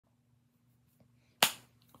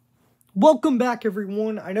Welcome back,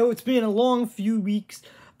 everyone. I know it's been a long few weeks,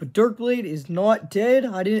 but Beyblade is not dead.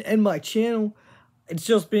 I didn't end my channel. It's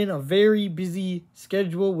just been a very busy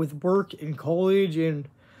schedule with work and college and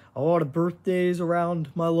a lot of birthdays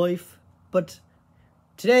around my life. But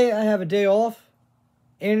today I have a day off,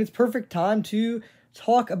 and it's perfect time to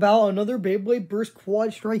talk about another Beyblade Burst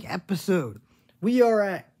Quadstrike episode. We are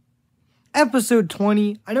at episode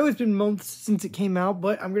 20. I know it's been months since it came out,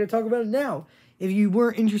 but I'm going to talk about it now. If you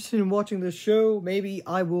weren't interested in watching this show, maybe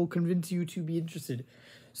I will convince you to be interested.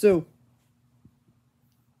 So,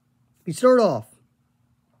 we start off.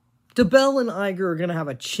 Bell and Iger are going to have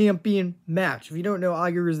a champion match. If you don't know,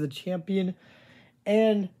 Iger is the champion,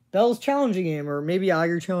 and Bell's challenging him, or maybe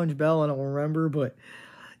Iger challenged Bell, I don't remember, but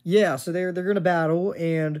yeah, so they're going to battle,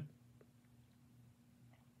 and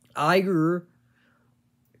Iger,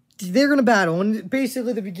 they're going to battle, and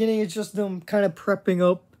basically the beginning is just them kind of prepping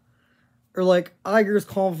up. Or, like, Iger's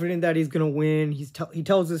confident that he's going to win. He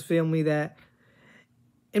tells his family that.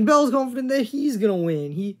 And Bell's confident that he's going to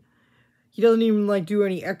win. He doesn't even, like, do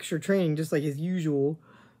any extra training, just like his usual.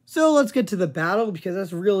 So, let's get to the battle, because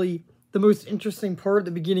that's really the most interesting part.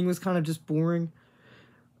 The beginning was kind of just boring.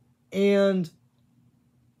 And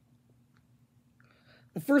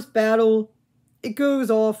the first battle, it goes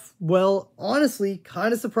off, well, honestly,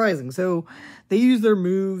 kind of surprising. So, they use their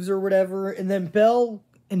moves or whatever, and then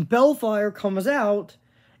Bellfire comes out,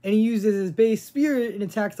 and he uses his base spirit and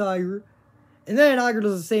attacks Iger. And then Iger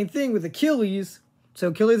does the same thing with Achilles. So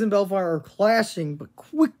Achilles and Bellfire are clashing, but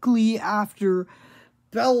quickly after,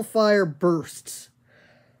 Bellfire bursts.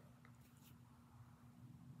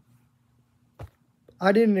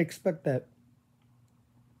 I didn't expect that.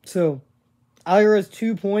 So, Iger has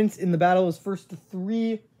 2 points in the battle, is first to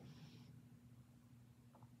 3.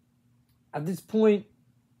 At this point,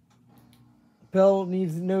 Bell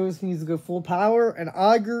needs to go full power, and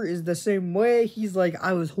Iger is the same way. He's like,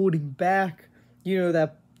 I was holding back. You know,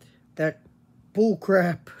 that bull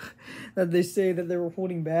crap that they say that they were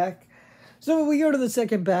holding back. So we go to the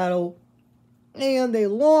second battle, and they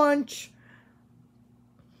launch.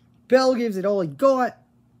 Bell gives it all he got,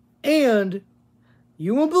 and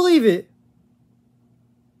you won't believe it,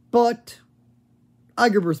 but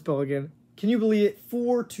Iger bursts Bell again. Can you believe it?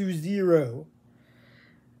 4-0.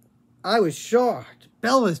 I was shocked.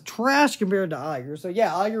 Bell is trash compared to Iger. So, yeah,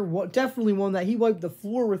 Iger definitely won that. He wiped the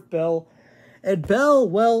floor with Bell. And Bell,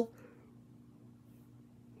 well,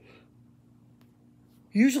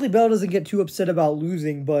 usually Bell doesn't get too upset about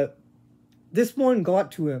losing, but this one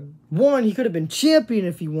got to him. One, he could have been champion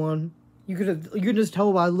if he won. You could just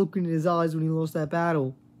tell by looking in his eyes when he lost that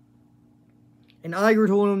battle. And Iger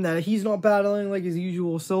told him that he's not battling like his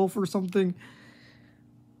usual self or something.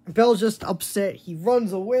 Bell's just upset. He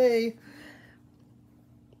runs away.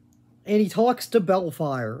 And he talks to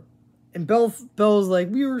Bellfire. And Bell's like,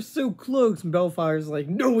 we were so close. And Bellfire's like,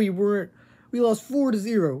 no, we weren't. We lost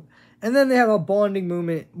 4-0. And then they have a bonding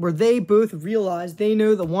moment where they both realize they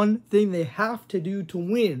know the one thing they have to do to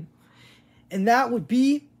win. And that would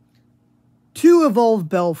be to evolve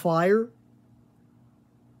Bellfire.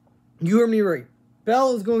 You heard me right.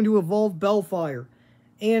 Bell is going to evolve Bellfire.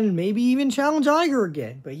 And maybe even challenge Iger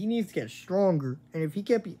again. But he needs to get stronger. And if he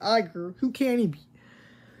can't beat Iger, who can he beat?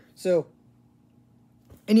 So,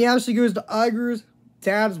 and he actually goes to Iger's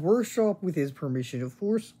dad's workshop with his permission, of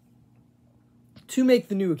course, to make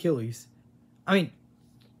the new Achilles. I mean,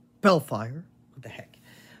 Bellfire. What the heck?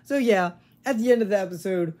 So, yeah, at the end of the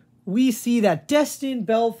episode, we see that Destined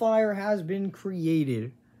Bellfire has been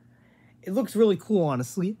created. It looks really cool,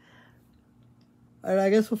 honestly. And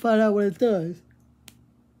I guess we'll find out what it does.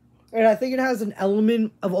 And I think it has an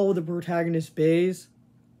element of all the protagonist bays.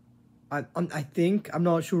 I think. I'm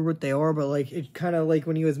not sure what they are, but, like, it kind of, like,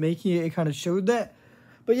 when he was making it, it kind of showed that.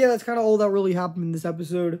 But, yeah, that's kind of all that really happened in this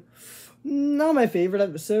episode. Not my favorite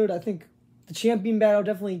episode. I think the champion battle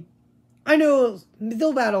definitely... I know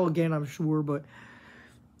they'll battle again, I'm sure, but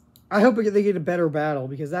I hope they get a better battle,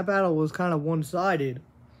 because that battle was kind of one-sided.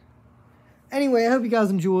 Anyway, I hope you guys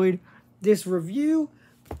enjoyed this review.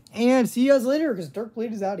 And see you guys later, because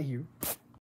Beyblade is out of here.